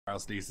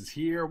Dees is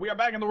here. We are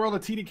back in the world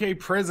of TDK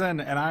prison,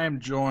 and I am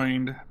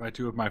joined by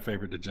two of my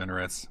favorite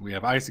degenerates. We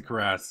have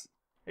IcyCaress,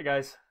 Hey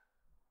guys.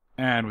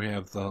 and we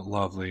have the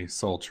lovely,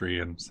 sultry,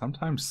 and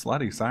sometimes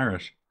slutty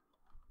Cyrus.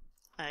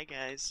 Hi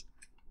guys.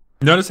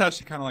 Notice how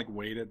she kind of like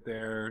waited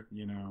there,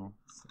 you know.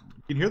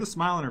 You can hear the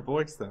smile in her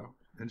voice, though,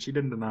 and she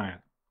didn't deny it.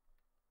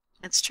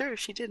 It's true,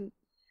 she didn't.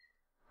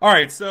 All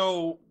right,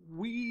 so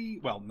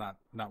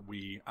not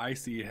we.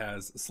 Icy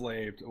has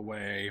slaved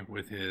away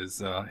with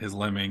his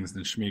lemmings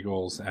and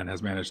schmeagles and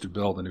has managed to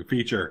build a new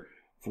feature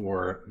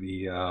for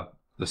the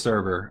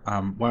server.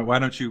 Why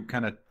don't you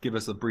kind of give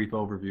us a brief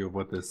overview of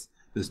what this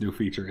new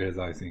feature is,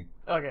 Icy?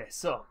 Okay,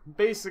 so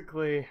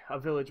basically a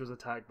village was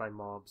attacked by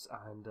mobs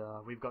and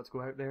we've got to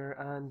go out there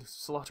and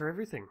slaughter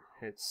everything.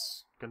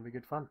 It's gonna be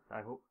good fun,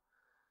 I hope.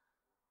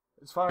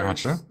 As far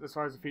as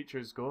the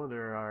features go,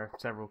 there are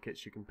several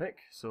kits you can pick,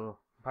 so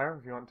Pyro,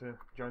 if you want to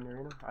join the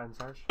arena, and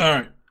Sarge.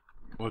 Alright.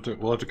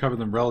 We'll have to cover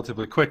them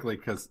relatively quickly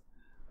because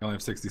we only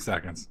have 60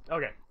 seconds.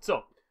 Okay,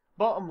 so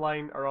bottom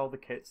line are all the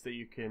kits that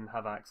you can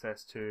have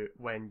access to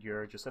when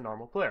you're just a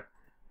normal player.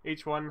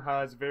 Each one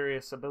has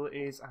various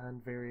abilities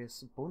and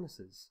various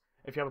bonuses.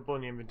 If you have a bone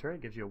in your inventory,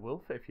 it gives you a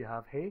wolf. If you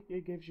have hay,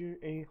 it gives you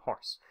a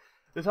horse.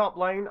 The top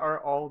line are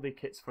all the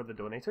kits for the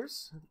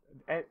donators,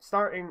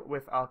 starting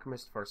with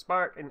Alchemist for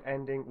Spark and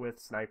ending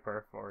with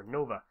Sniper for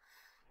Nova.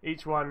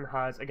 Each one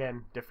has,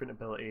 again, different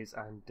abilities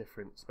and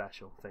different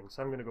special things.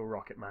 So I'm going to go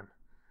Rocket Man.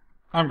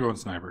 I'm going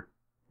Sniper.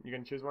 You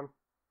going to choose one?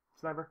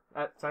 Sniper?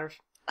 Cyrus?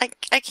 I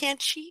can't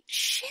cheat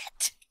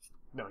shit.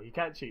 No, you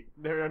can't cheat.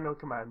 There are no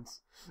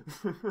commands.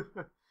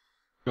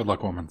 Good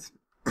luck, woman.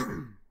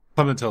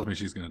 Something tells me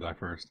she's going to die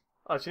first.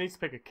 Oh, she needs to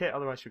pick a kit,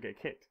 otherwise she'll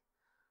get kicked.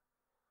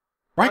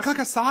 Right-click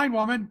a sign,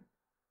 woman!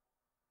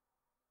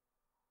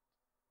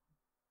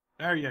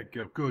 There you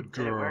go. Good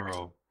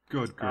girl.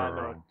 Good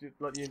girl.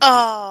 No,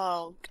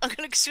 Oh, I'm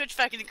gonna switch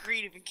back into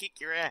creative and kick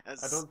your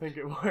ass. I don't think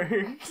it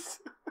works.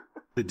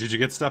 Did you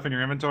get stuff in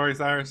your inventory,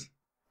 Cyrus?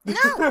 No,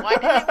 why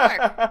did it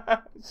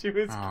work? She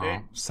was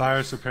kicked.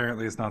 Cyrus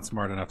apparently is not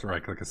smart enough to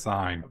right-click a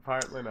sign.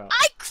 Apparently not.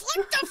 I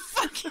clicked the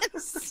fucking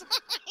sign!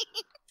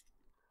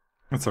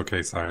 It's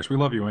okay, Cyrus. We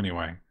love you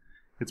anyway.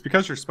 It's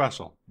because you're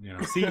special. You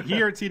know. See,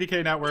 here at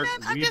TDK Network,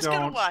 I'm just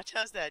gonna watch.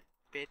 How's that,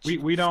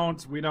 bitch? We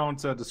don't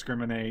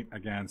discriminate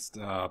against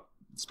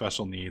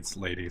special needs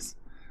ladies.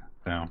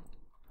 No.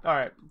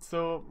 Alright,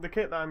 so the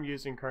kit that I'm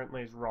using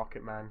currently is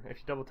Rocket Man. If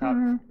you double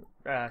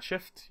tap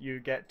shift, you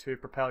get to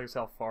propel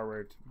yourself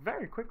forward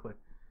very quickly.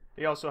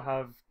 You also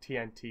have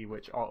TNT,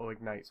 which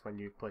auto-ignites when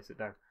you place it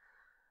down.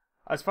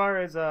 As far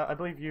as, I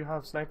believe you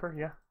have Sniper,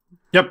 yeah?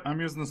 Yep, I'm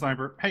using the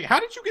Sniper. Hey, how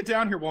did you get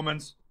down here,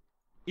 womans?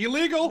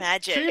 Illegal!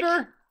 Magic.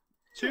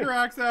 Cheater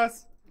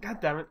access! God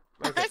damn it.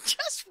 Okay. I'm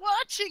just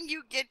watching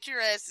you get your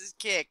asses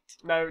kicked.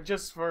 Now,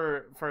 just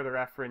for further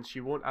reference,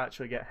 you won't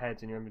actually get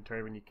heads in your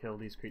inventory when you kill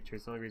these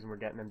creatures. The only reason we're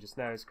getting them just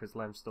now is because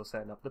Lem's still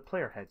setting up the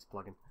player heads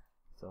plugin.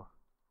 So,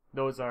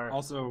 those are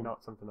also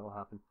not something that will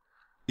happen.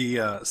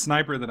 The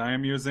Sniper that I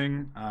am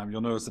using,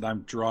 you'll notice that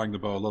I'm drawing the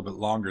bow a little bit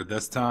longer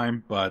this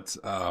time, but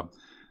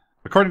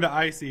according to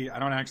Icy, I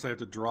don't actually have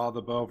to draw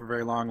the bow for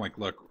very long. Like,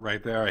 look,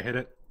 right there, I hit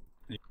it.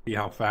 You see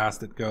how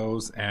fast it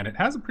goes, and it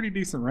has a pretty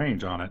decent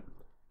range on it.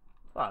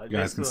 Well, you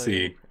guys can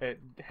see. It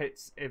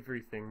hits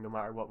everything no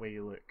matter what way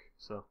you look,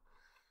 so.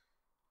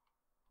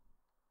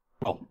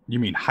 Well, you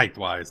mean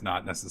height-wise,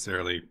 not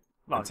necessarily,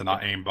 Well, it's an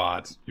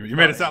aimbot. You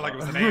made it sound like it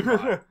was an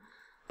aimbot.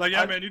 Like,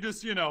 yeah, man, you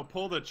just,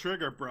 pull the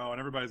trigger, bro, and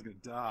everybody's gonna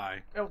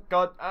die. Oh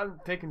god, I'm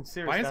taking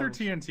serious Why is there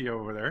damage. TNT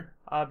over there?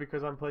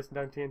 Because I'm placing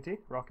down TNT,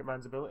 Rocket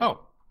Man's ability. Oh,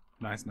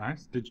 nice.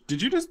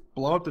 Did you just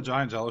blow up the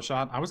giant jello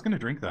shot? I was gonna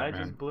drink that, I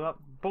man. just blew up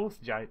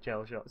both giant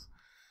jello shots.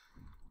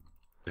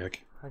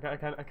 Dick.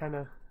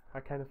 I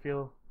kind of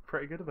feel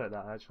pretty good about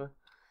that, actually.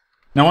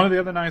 Now, one of the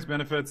other nice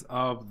benefits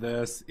of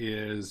this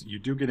is you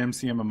do get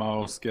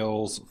MCMMO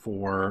skills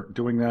for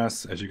doing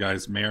this, as you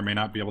guys may or may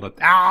not be able to...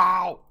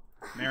 Ow!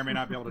 May or may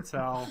not be able to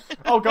tell.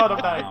 Oh god,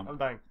 I'm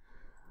dying.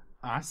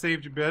 I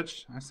saved you,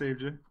 bitch. I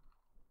saved you.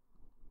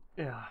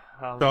 Yeah.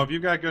 So if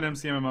you've got good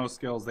MCMMO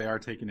skills, they are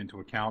taken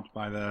into account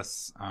by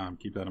this.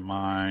 Keep that in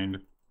mind.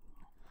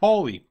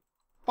 Holy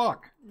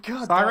fuck.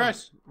 God,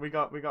 Cyrus! We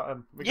got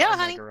him. Yeah,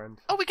 honey. Round.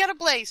 Oh, we got a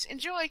blaze.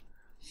 Enjoy.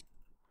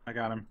 I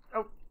got him.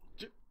 Oh,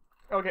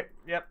 okay.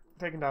 Yep,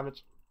 taking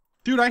damage.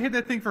 Dude, I hit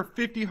that thing for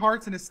 50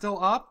 hearts and it's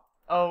still up?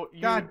 Oh,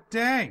 God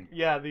dang.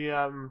 Yeah,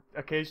 the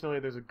occasionally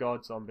there's a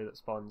god zombie that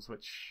spawns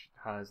which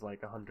has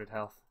like 100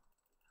 health.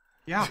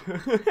 Yeah.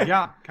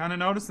 Yeah, kind of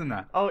noticing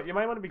that. Oh, you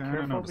might want to be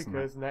careful noticing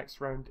because next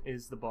round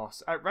is the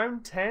boss. At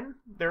round 10,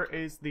 there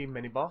is the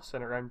mini boss,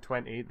 and at round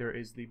 20, there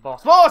is the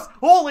boss. Boss!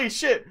 Holy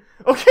shit!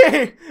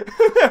 Okay!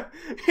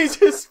 He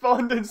just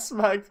spawned and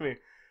smacked me.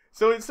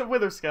 So it's a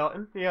wither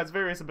skeleton. He has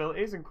various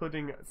abilities,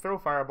 including throw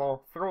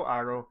fireball, throw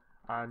arrow,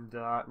 and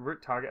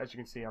root target. As you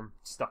can see, I'm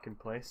stuck in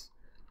place.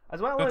 As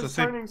well as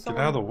turning get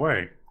out of the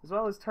way. As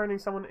well as turning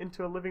someone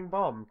into a living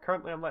bomb.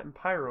 Currently, I'm letting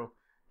Pyro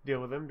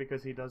deal with him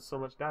because he does so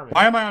much damage.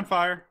 Why am I on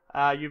fire?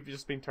 You've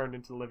just been turned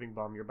into a living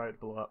bomb. You're about to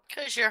blow up.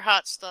 Cause you're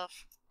hot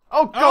stuff.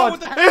 Oh god!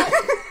 what the hell?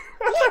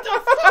 What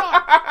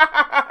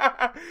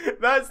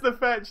That's the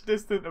fetch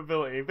distant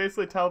ability. It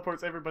basically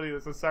teleports everybody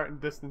that's a certain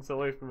distance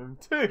away from him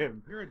to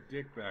him. You're a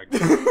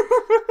dickbag.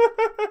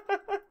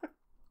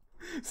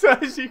 So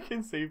as you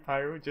can see,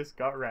 Pyro just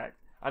got wrecked.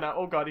 And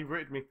oh god, he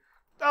rooted me.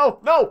 No,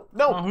 no,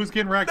 no! Oh, who's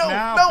getting wrecked No,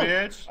 now, no.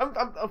 bitch?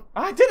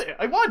 I did it!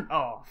 I won!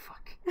 Oh,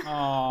 fuck.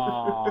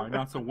 Oh,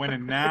 not so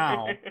winning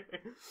now.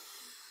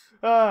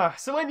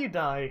 So when you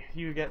die,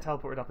 you get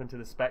teleported up into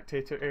the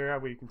spectator area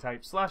where you can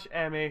type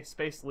 /MA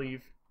space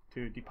leave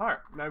to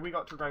depart. Now we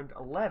got to round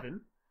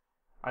 11,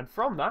 and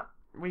from that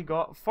we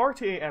got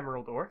 48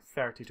 emerald ore,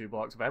 32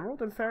 blocks of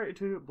emerald, and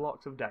 32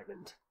 blocks of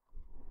diamond.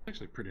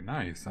 Actually, pretty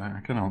nice. I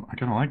kind of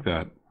like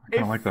that. I kind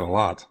If of like that a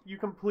lot. you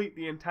complete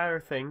the entire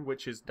thing,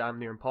 which is damn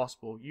near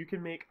impossible, you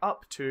can make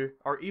up to,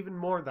 or even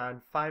more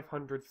than,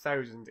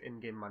 500,000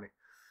 in-game money.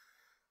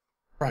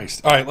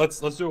 Christ. All right, let's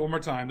do it one more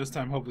time. This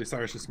time, hopefully,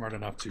 Cyrus is smart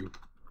enough to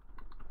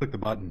click the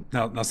button.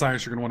 Now,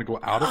 Cyrus, you're gonna want to go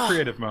out of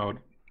creative mode.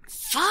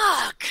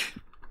 Fuck!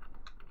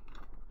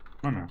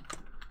 Oh no.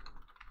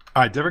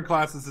 All right, different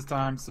classes this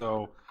time.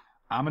 So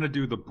I'm gonna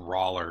do the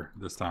brawler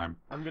this time.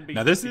 I'm gonna be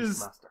Now this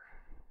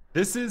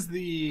Beastmaster. is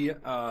the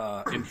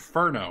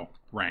Inferno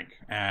rank,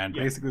 and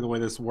basically the way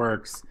this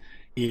works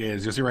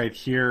is you'll see right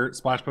here,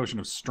 splash potion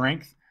of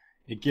strength.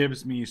 It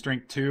gives me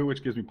strength 2,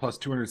 which gives me plus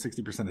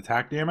 260%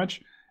 attack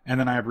damage, and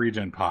then I have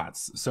regen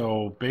pots.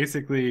 So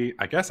basically,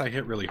 I guess I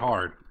hit really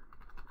hard.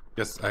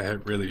 Yes, I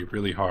hit really,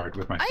 really hard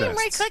with my fists. I am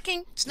right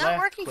clicking. It's not Left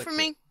working for click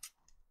me. it.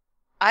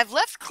 I've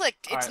left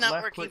clicked. It's Alright, not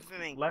left working click, for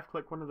me. Left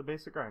click one of the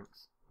basic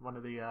ranks. One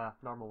of the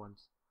normal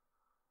ones.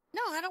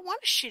 No, I don't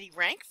want a shitty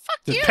rank. Fuck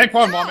Just you. pick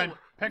one, no. woman.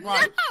 Pick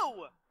one. No!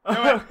 Do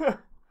it.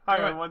 Hang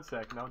Do on it. 1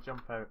 second, I'll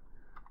jump out.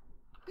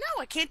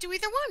 No, I can't do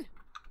either one.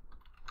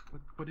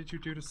 What did you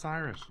do to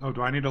Cyrus? Oh,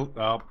 do I need to?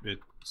 Oh,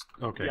 it's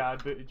okay. Yeah, I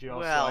booted you off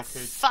Well, so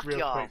I could fuck real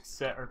y'all. quick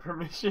set her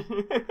permission.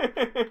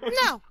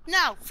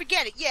 No,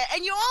 forget it. Yeah,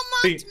 and you all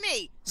mocked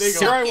me. There you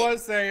go. Here Suck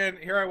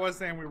I was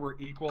saying we were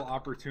equal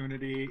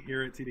opportunity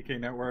here at TDK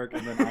Network,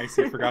 and then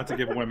Icy forgot to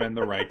give women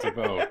the right to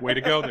vote. Way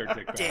to go there, it,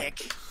 dickbag.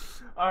 dick.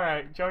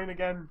 Alright, join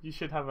again. You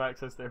should have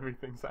access to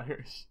everything,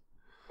 Cyrus.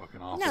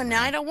 Fucking awful. No, man.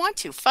 now I don't want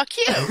to. Fuck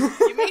you.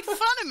 You made fun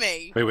of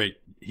me. Wait.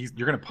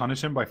 You're gonna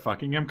punish him by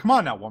fucking him? Come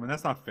on now, woman.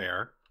 That's not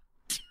fair.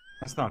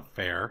 That's not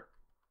fair.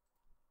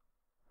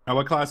 Now,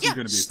 what class are Yeah, you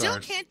gonna be, still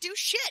Cyrus? can't do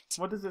shit.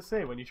 What does it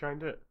say when you try and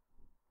do it?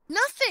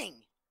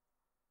 Nothing.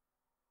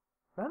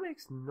 That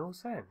makes no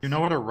sense. You know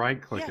what a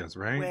right click Yeah, is,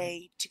 right?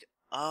 way to go.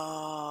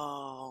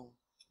 Oh.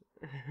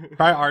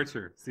 Try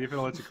Archer. See if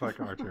it'll let you click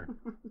Archer.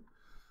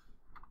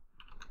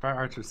 Try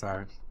Archer,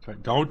 Cyrus.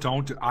 Don't.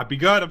 I'll be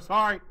good. I'm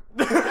sorry.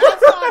 That's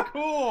not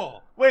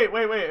cool. Wait.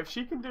 If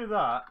she can do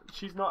that,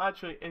 she's not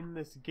actually in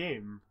this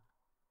game.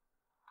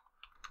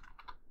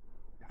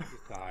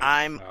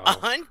 I'm So.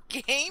 on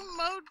game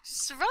mode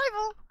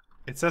survival.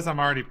 It says I'm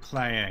already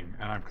playing,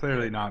 and I'm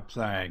clearly not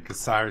playing because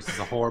Cyrus is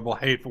a horrible,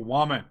 hateful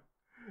woman.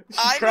 She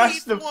I'm a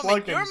crashed the hateful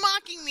woman. plugin. You're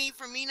mocking me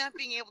for me not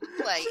being able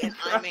to play, and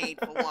I'm a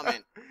hateful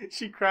woman.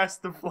 She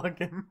crashed the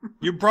plugin.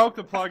 You broke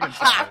the plugin,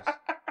 Cyrus.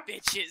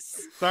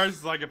 Bitches. Cyrus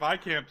is like, if I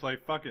can't play,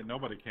 fuck it,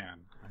 nobody can.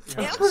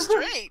 Damn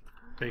straight.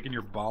 Taking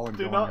your ball and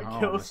Do going not home.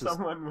 kill This is-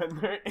 someone when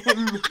they're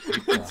in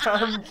the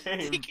damn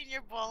game. Taking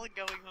your ball and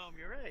going home.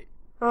 You're right.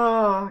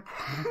 Oh.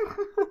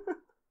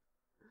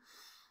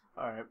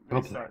 Alright,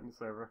 Okay. restarting the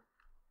server.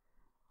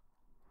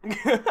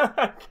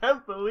 I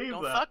can't believe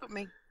Don't that. fuck with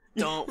me.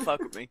 Don't fuck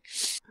with me.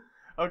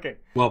 Okay,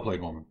 Well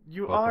played, woman.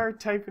 you Well are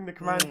typing the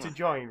command to Mm.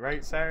 join,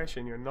 right, Cyrus?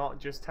 And you're not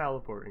just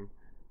teleporting.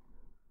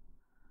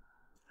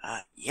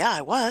 Yeah,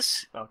 I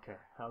was. Okay,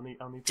 I'll need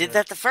Did to...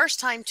 that the first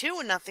time too,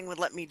 and nothing would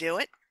let me do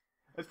it.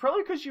 It's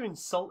probably because you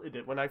insulted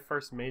it when I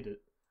first made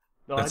it.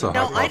 No, That's I a didn't.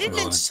 No, hard I didn't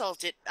possibility.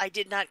 insult it. I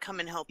did not come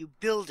and help you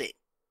build it.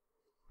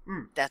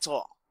 Mm. That's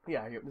all.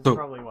 Yeah, it's So,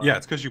 probably why. yeah,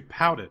 it's because you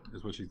pouted,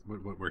 is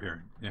what we're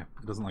hearing. Yeah,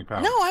 it doesn't like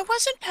pouting. No, I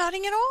wasn't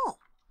pouting at all.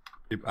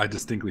 I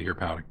distinctly hear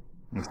pouting.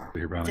 I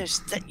distinctly hear pouting.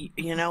 There's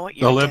you know what?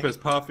 The You're lip dead. is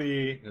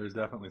puffy. There's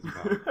definitely some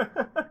pouting.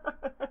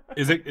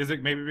 Is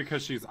it maybe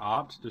because she's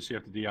opt? Does she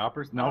have to de-op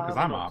her? No, because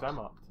I'm opt. I'm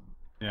opt.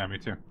 Yeah, me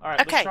too. Alright,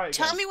 let's Okay, try it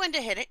tell again. me when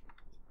to hit it.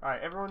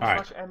 Alright, everyone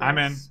Alright, slash I'm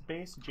in.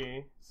 space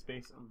J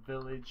space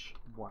village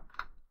 1.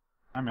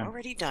 I'm in.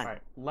 Already done.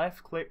 Alright,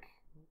 left click.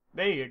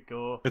 There you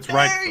go. It's there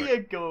right you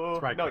click. go.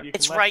 It's right no, click. you can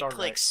It's left right or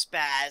click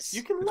spaz.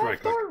 You can It's right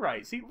left click. or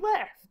right. See,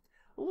 left.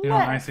 You know,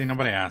 Left. I see.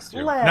 Nobody asked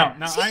you. Left.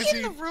 No, Is he I in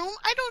see. the room?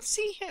 I don't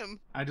see him.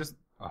 I just.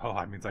 Oh,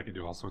 that means I can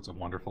do all sorts of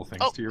wonderful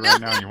things Oh, to you no.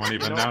 right now, and you won't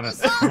even No. notice.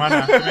 Come on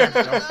now, come here.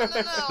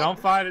 No. Don't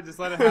fight it. Just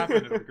let it happen.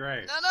 It'll be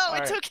great. No,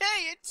 it's Alright.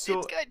 okay. So-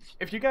 It's good.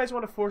 If you guys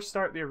want to force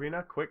start the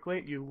arena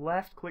quickly, you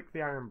left click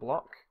the iron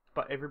block,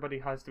 but everybody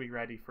has to be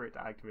ready for it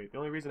to activate. The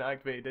only reason it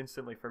activated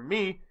instantly for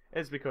me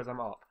is because I'm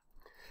up.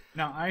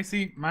 Now, I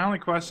see. My only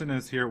question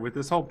is here with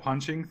this whole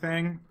punching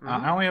thing.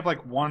 I only have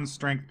like one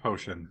strength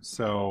potion,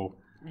 so.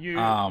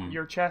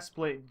 Your chest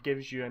plate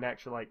gives you an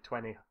extra like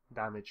 20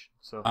 damage.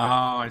 So Oh,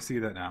 I see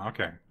that now.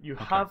 Okay. you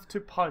okay. have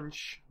to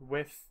punch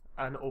with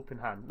an open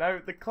hand. Now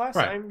the class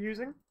Right. I'm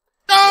using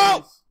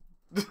No!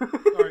 is...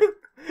 Sorry.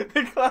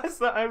 The class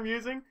that I'm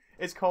using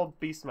is called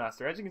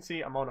Beastmaster. As you can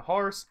see, I'm on a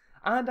horse,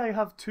 and I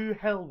have 2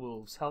 hell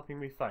wolves helping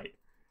me fight.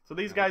 So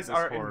these guys This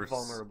are horse,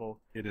 invulnerable.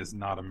 It is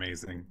not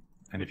amazing.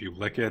 And if you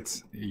lick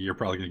it, you're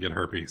probably going to get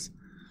herpes.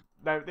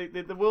 Now,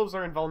 the wolves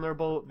are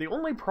invulnerable. The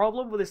only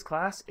problem with this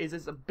class is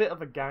it's a bit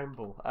of a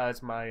gamble,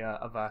 as my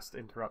Avast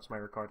interrupts my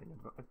recording.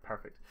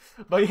 Perfect.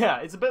 But yeah,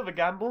 it's a bit of a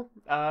gamble.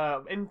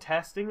 In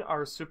testing,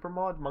 our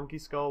supermod, Monkey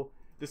Skull,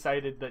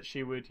 decided that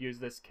she would use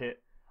this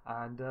kit.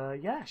 And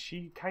yeah,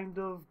 she kind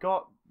of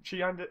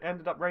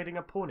ended up riding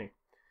a pony,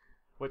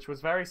 which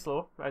was very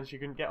slow, and she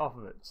couldn't get off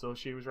of it. So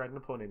she was riding a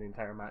pony the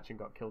entire match and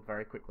got killed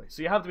very quickly.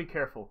 So you have to be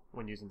careful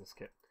when using this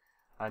kit.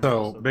 And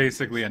So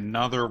basically,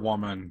 another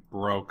woman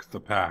broke the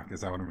pack. Is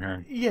that what I'm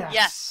hearing?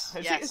 Yes.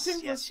 Yes, It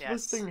seems yes,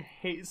 this thing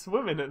hates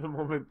women at the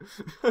moment.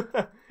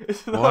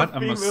 It's not What a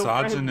female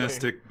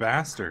misogynistic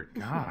bastard!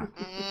 God.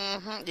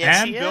 Mm-hmm. Yes,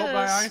 And he built is.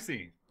 by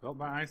Icy. Built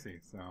by Icy.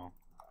 So. friendly.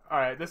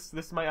 Alright,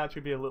 this might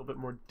actually be a little bit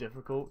more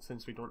difficult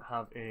since we don't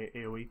have a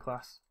AoE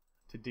class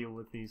to deal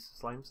with these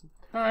slimes.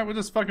 All right, we'll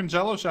just fucking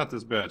Jello shot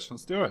this bitch.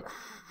 Let's do it.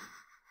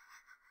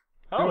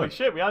 Holy it.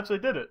 shit, we actually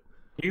did it.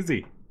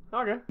 Easy.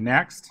 Okay.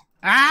 Next.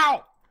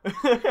 Ow!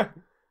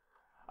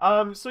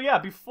 So yeah,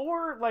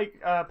 before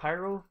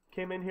Pyro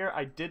came in here,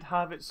 I did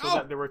have it so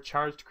that there were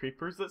charged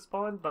creepers that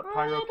spawned, but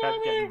Pyro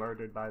kept getting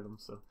murdered by them.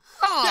 So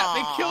Yeah,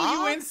 they kill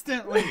you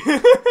instantly.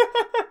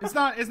 It's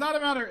not a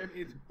matter.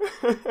 You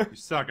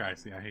suck,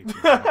 Icy. I hate you.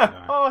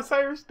 Oh,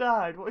 Cyrus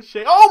died. What a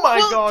shame. Oh my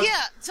Well, god.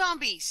 yeah,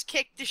 zombies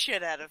kicked the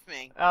shit out of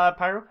me.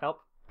 Pyro,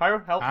 help.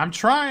 Pyro, help. I'm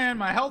trying.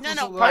 My health No, is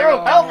no, a little Pyro,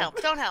 low. don't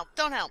help, don't help,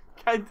 don't help.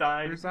 I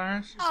died. Where's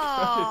Irish?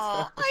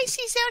 Oh,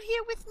 Icy's out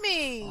here with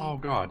me. Oh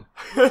god.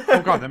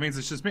 Oh god. That means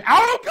it's just me.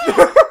 Oh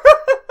god.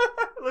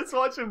 Let's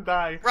watch him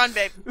die. Run,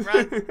 babe,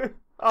 run.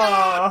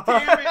 Oh,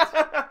 damn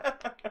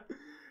it.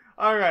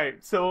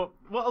 Alright, so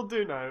what I'll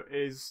do now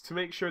is to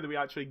make sure that we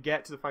actually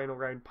get to the final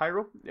round.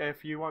 Pyro,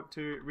 if you want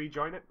to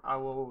rejoin it, I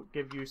will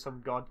give you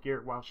some god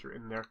gear whilst you're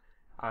in there,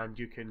 and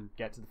you can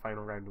get to the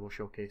final round and we'll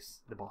showcase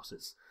the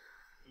bosses.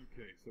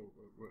 Okay, so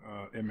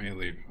it may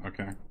leave.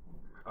 Okay.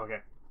 Okay,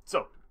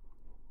 so.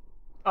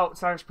 Oh,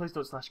 Cyrus, please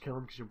don't slash kill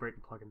him because you'll break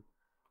the plugin.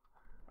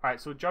 Alright,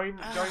 so join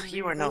the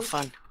You are no board.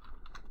 fun.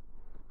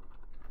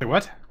 Hey,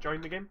 what?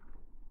 Join the game.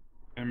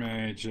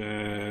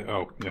 MH.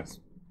 Oh, yes.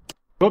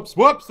 Whoops.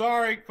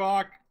 Sorry.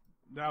 Fuck.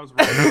 That was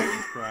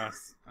really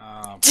press.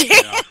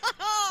 Yeah.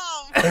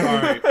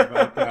 Sorry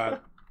about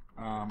that.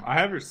 I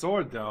have your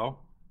sword though.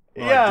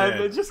 Well, I did,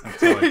 but just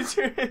until clear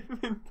your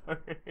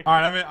inventory. All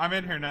right, I'm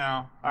in here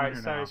now. Alright,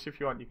 Cyrus, if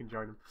you want, you can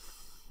join him.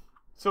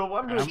 So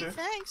what I'm gonna Okay. do,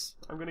 Thanks.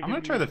 I'm gonna I'm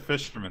gonna try the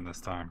fisherman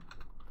this time.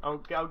 I'll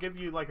give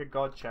you like a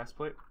god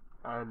chestplate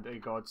and a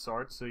god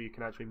sword, so you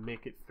can actually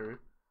make it through.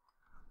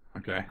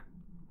 Okay.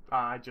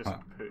 I just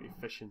put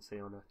efficiency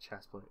on a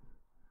chestplate.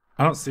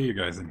 I don't see you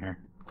guys in here.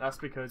 That's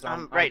because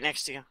I'm right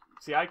next to you.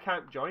 See, I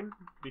can't join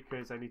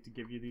because I need to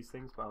give you these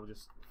things, but I'll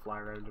just fly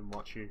around and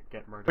watch you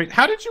get murdered. Wait,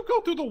 how did you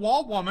go through the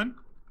wall, woman?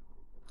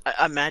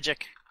 I'm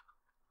magic.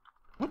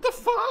 What the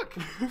fuck?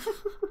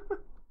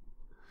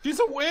 She's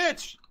a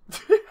witch.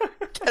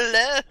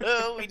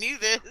 Hello, we knew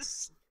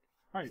this.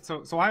 All right,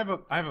 so I have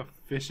a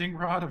fishing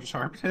rod of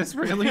sharpness.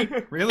 Really,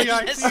 really,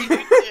 Yes, Icy? you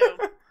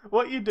do.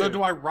 What you do? So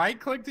do I right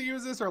click to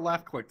use this or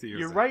left click to use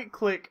You it? right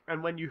click,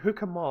 and when you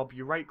hook a mob,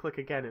 you right click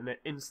again, and it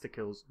insta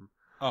kills them.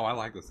 Oh, I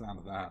like the sound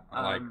of that.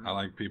 I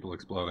like people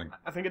exploding.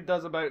 I think it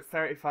does about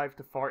 35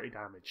 to 40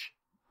 damage.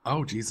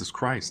 Oh, Jesus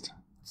Christ.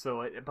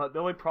 So, but the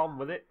only problem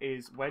with it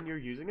is when you're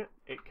using it,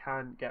 it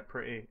can get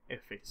pretty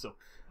iffy. So,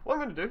 what I'm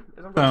going to do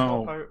is I'm going to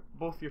swap out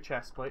both your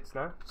chest plates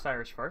now.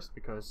 Cyrus first,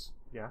 because,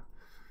 yeah.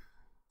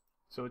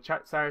 So,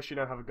 Cyrus, you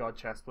now have a god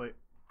chest plate.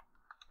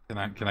 Can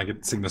I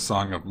sing the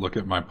song of "Look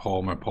at my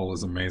pole, my pole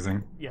is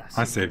amazing"? Yes.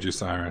 I saved you,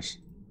 Cyrus.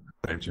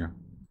 Saved you.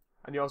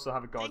 And you also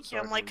have a god Thank you.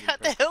 sword. I'm like, how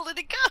the hell did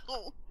it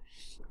go?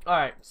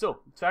 Alright, so,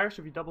 Cyrus,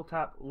 if you double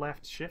tap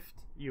left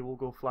shift, you will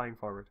go flying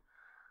forward.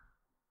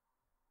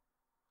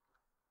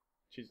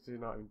 She's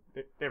not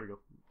even, there we go.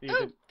 You Oh,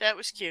 did, that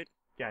was cute.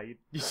 yeah, you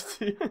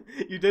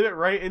you did it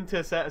right into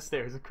a set of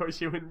stairs. Of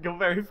course, you wouldn't go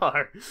very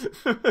far.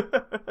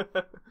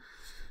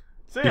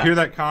 So, You yeah. hear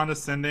that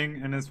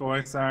condescending in his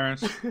voice,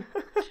 Cyrus?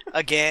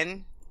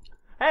 Again?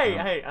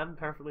 Hey, I'm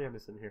perfectly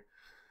innocent here.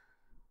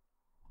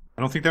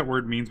 I don't think that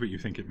word means what you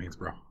think it means,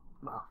 bro.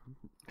 No. I don't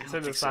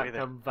Considering the think so fact either.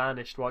 I'm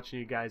vanished watching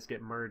you guys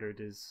get murdered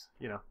is,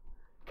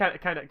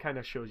 kind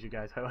of shows you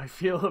guys how I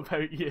feel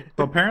about you.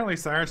 So apparently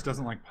Cyrus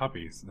doesn't like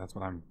puppies. That's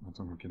what I'm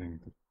getting.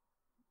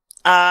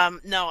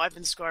 No, I've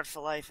been scarred for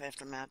life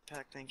after Mad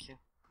Pack, thank you.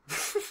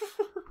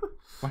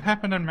 What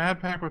happened in Mad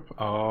Pack with?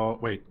 Oh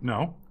wait,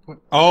 no. What?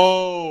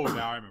 Oh,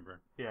 now I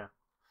remember. Yeah.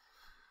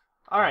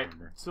 Alright,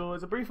 remember. so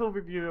as a brief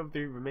overview of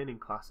the remaining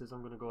classes, I'm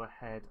going to go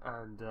ahead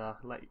and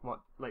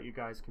let you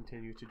guys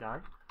continue to die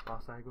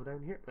whilst I go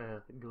down here.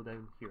 Go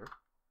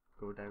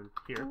down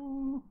here.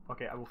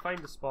 Okay, I will find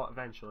a spot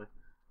eventually.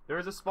 There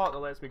is a spot that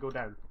lets me go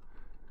down.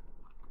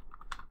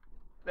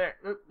 There.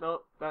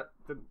 No, that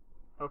didn't.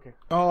 Okay.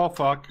 Oh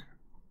fuck.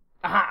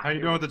 Aha! How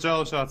you doing with the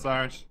Jello shot,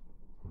 Cyrus?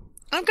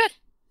 I'm good.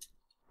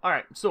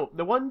 Alright, so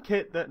the one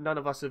kit that none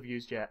of us have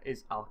used yet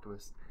is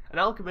Alchemist. And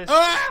Alchemist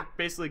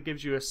basically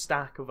gives you a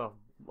stack of a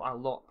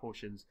lot of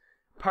potions.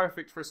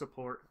 Perfect for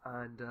support,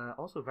 and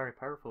also very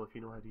powerful if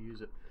you know how to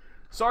use it.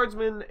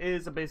 Swordsman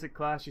is a basic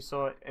class. You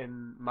saw it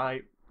in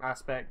my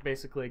aspect.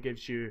 Basically, it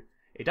gives you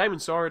a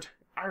diamond sword,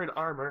 iron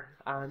armor,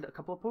 and a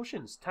couple of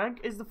potions. Tank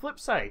is the flip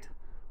side,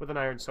 with an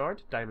iron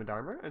sword, diamond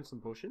armor, and some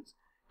potions.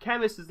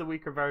 Chemist is the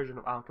weaker version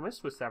of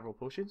Alchemist with several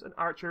potions, and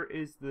Archer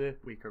is the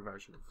weaker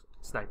version of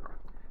Sniper.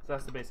 So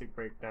that's the basic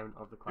breakdown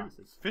of the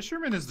classes.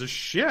 Fisherman is the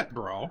shit,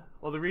 bro.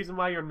 Well, the reason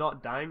why you're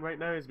not dying right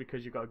now is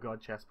because you've got a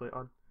god chestplate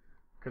on.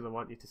 Because I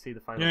want you to see the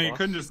final boss. You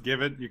couldn't just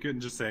give it. You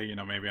couldn't just say,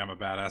 maybe I'm a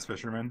badass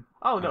fisherman.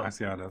 Oh, no. I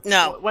see how it is.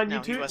 No, When you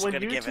he two wasn't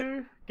gonna give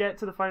it. get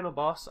to the final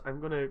boss, I'm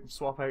going to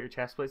swap out your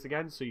chestplates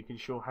again so you can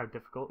show how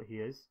difficult he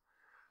is.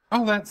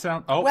 Oh, that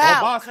sounds... Oh, Wow,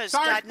 boss. because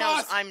Sorry, God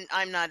knows boss.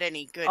 I'm not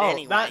any good Oh,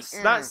 anyway.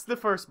 that's the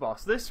first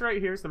boss. This right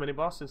here is the mini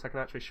boss, since I can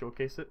actually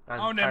showcase it.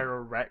 And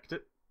Pyro wrecked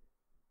it.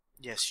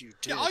 Yes, you Yeah,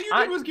 did. all you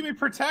did was give me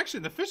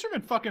protection. The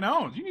fisherman fucking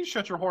owns. You need to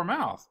shut your whore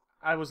mouth.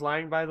 I was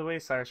lying, by the way.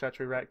 Cyrus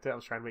actually wrecked it. I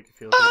was trying to make you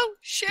feel Oh, good.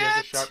 shit! He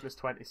has a sharpness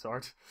 20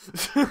 sword.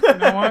 You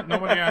know what?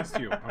 Nobody asked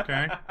you,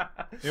 okay?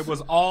 It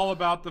was all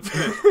about the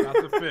fish.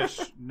 About the fish.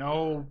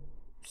 No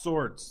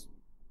swords.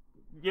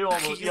 You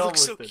almost look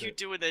so did cute it.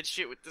 doing that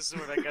shit with the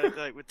sword. I got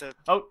it with the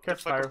Oh, the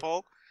catch fucking fire.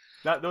 pole.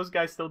 Those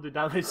guys still do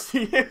damage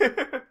to you.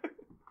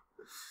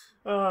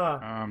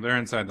 They're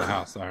inside the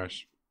house,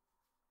 Irish.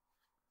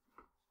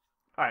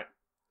 Alright.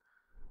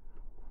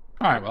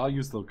 Alright, well, I'll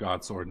use the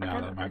god sword now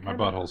that my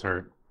butthole's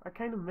hurt. I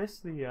kind of miss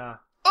the,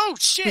 Oh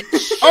shit!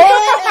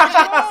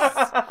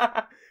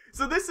 Oh!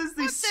 So this is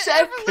the What the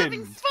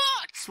ever-living second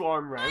fuck?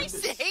 swarm round. I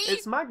see.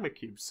 It's magma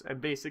cubes, and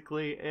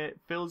basically it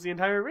fills the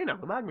entire arena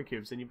with magma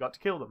cubes, and you've got to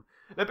kill them.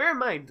 Now bear in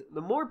mind,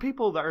 the more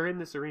people that are in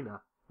this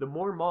arena, the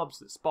more mobs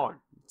that spawn.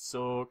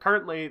 So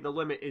currently the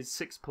limit is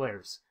 6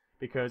 players,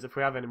 because if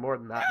we have any more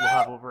than that, we'll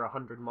have over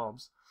 100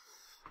 mobs.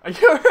 Are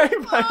you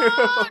alright,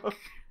 Pyro?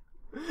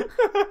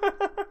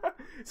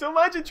 So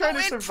imagine trying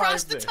to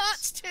survive this.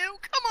 Prostitutes too?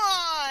 Come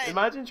on!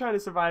 Imagine trying to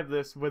survive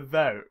this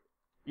without,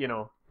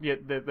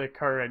 the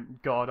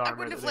current god I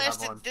armor wouldn't that have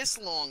they have lasted on. this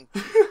long.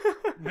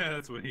 Yeah,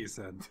 that's what he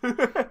said.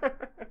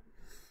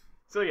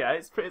 So yeah,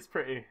 it's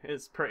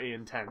pretty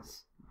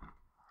intense.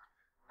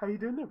 How you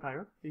doing there,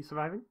 Pyro? Are you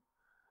surviving?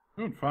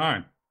 Doing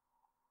fine.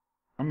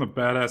 I'm the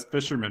badass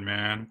fisherman,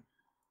 man.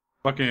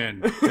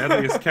 Fucking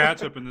deadliest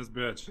catch up in this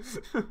bitch.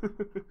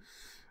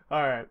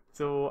 Alright,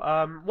 so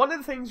one of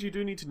the things you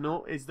do need to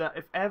note is that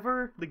if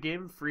ever the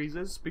game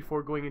freezes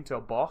before going into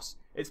a boss,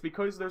 it's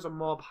because there's a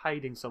mob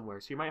hiding somewhere,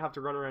 so you might have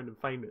to run around and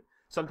find it.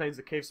 Sometimes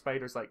the cave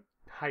spiders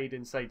hide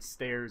inside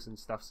stairs and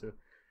stuff, so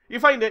you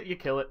find it, you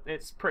kill it,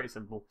 it's pretty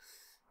simple.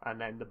 And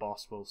then the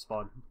boss will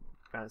spawn.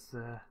 That's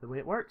the way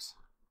it works.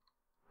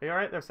 Are you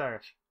alright there,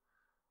 Cyrus?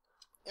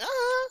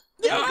 Oh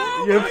You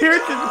my appear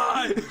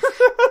God!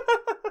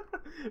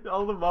 to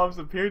All the mobs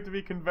appear to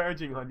be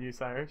converging on you,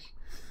 Cyrus.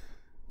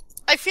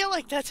 I feel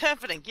like that's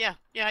happening. Yeah,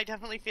 I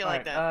definitely feel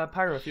like that.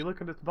 Pyro, if you look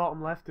at the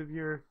bottom left of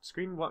your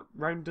screen, what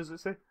round does it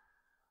say?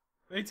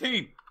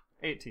 18.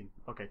 18.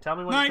 Okay, tell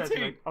me what 19. it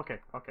says. Okay,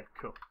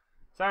 cool.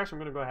 Cyrus, I'm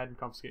going to go ahead and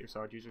confiscate your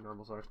sword. Use your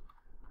normal sword.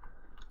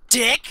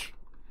 Dick!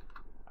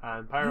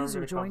 And Pyro, User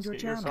I'm going to joined your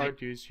confiscate your channel.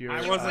 sword. Use your...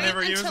 I wasn't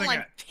ever using Until I'm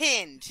it.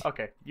 pinned.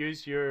 Okay,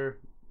 use your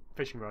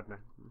fishing rod now.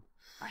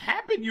 I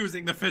have been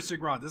using the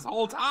fishing rod this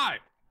whole time.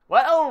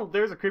 Well,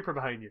 there's a creeper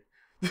behind you.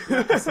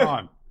 I saw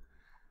him.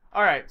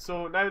 Alright,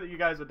 so now that you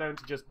guys are down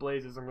to just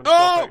blazes, I'm going to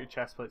swap out your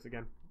chest plates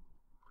again.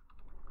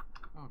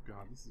 Oh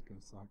god, this is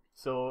gonna suck.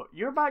 So,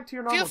 you're back to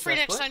your normal Feel free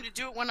chest next plate. time to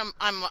do it when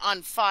I'm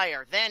on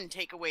fire. Then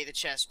take away the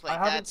chest plate.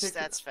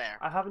 That's fair.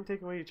 I haven't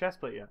taken away your chest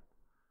plate yet.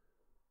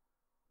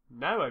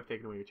 Now I've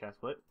taken away your chest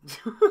plate.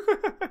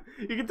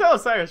 You can tell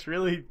Cyrus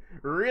really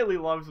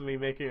loves me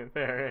making it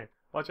fair. Hey,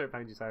 watch out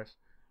behind you, Cyrus.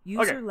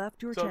 User Okay,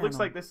 left your so channel. it looks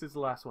like this is the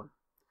last one.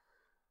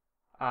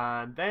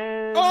 And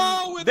then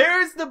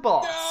there's the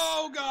boss.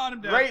 Oh god,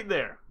 I'm dead. Right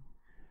there.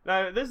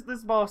 Now this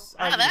boss,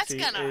 as that's you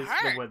see, gonna is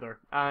hurt. the Wither,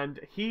 and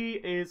he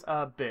is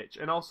a bitch.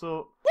 And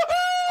also, Woohoo!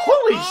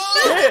 holy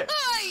shit!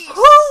 Nice!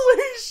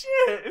 Holy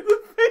shit! The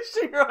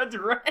fishing rod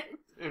wrecked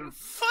him.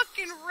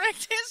 Fucking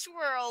wrecked his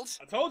world.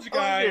 I told you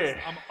guys, Okay.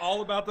 I'm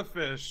all about the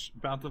fish.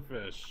 About the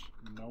fish.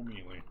 No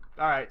mealy.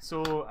 Alright,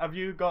 so have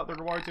you got the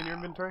rewards in your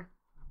inventory?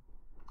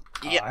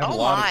 Yeah. I have Oh a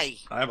lot my.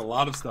 I have a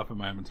lot of stuff in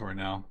my inventory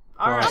now.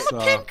 Alright. Plus, I'm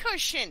a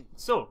pincushion.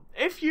 So,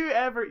 if you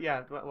ever...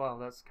 Yeah, well,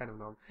 that's kind of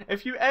normal.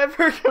 If you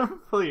ever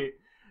complete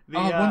the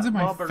one's in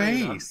my mob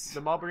arena, face.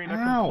 the mob arena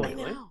Ow.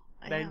 completely,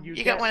 I then know. you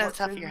You get got one at the what's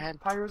top of in your head.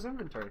 Pyro's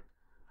inventory.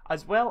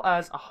 As well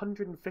as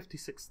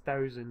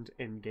 156,000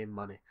 in-game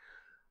money.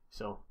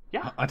 So,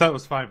 yeah. I thought it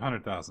was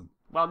 500,000.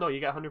 Well, no, you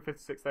get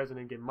 156,000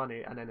 in-game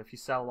money, and then if you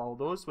sell all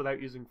those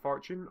without using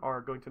fortune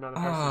or going to another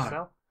person to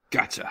sell,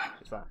 Gotcha.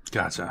 it's that.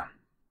 Gotcha.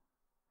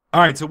 All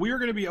right, so we are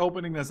going to be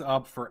opening this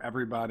up for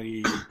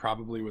everybody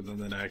probably within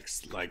the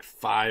next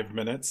 5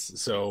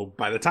 minutes. So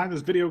by the time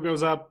this video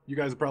goes up, you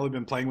guys have probably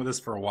been playing with this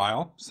for a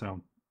while.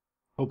 So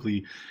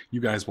hopefully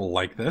you guys will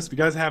like this. If you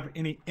guys have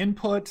any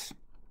input,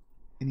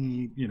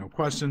 any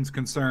questions,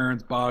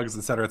 concerns, bugs,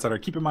 etc.,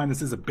 keep in mind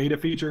this is a beta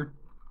feature.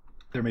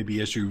 There may be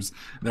issues,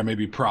 there may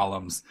be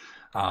problems.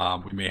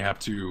 We may have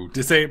to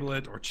disable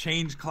it or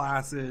change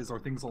classes or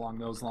things along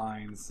those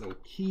lines. So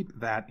keep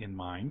that in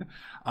mind.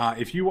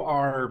 If you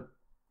are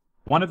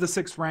one of the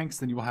 6 ranks,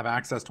 then you will have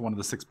access to one of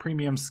the 6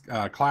 premium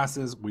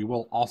classes. We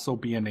will also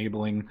be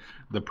enabling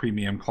the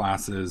premium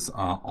classes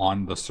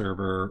on the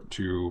server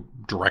to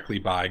directly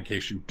buy in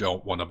case you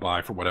don't want to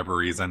buy for whatever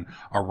reason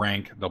a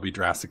rank. They'll be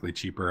drastically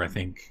cheaper. I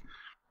think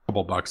a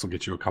couple bucks will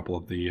get you a couple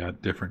of the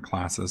different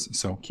classes.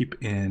 So keep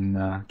an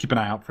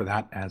eye out for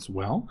that as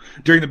well.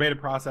 During the beta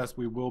process,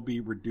 we will be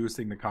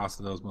reducing the cost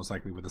of those, most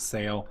likely with a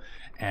sale,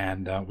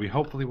 and we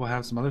hopefully will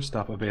have some other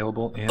stuff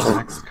available in the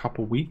next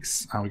couple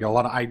weeks. We got a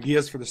lot of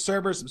ideas for the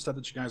server, some stuff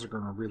that you guys are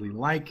going to really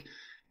like,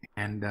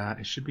 and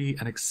it should be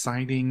an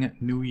exciting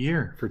new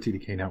year for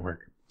TDK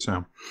Network.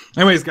 So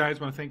anyways, guys,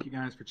 I want to thank you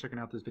guys for checking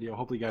out this video.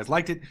 Hopefully you guys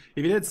liked it.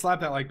 If you did, slap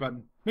that like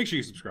button. Make sure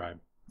you subscribe,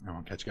 and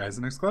I'll catch you guys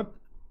in the next clip.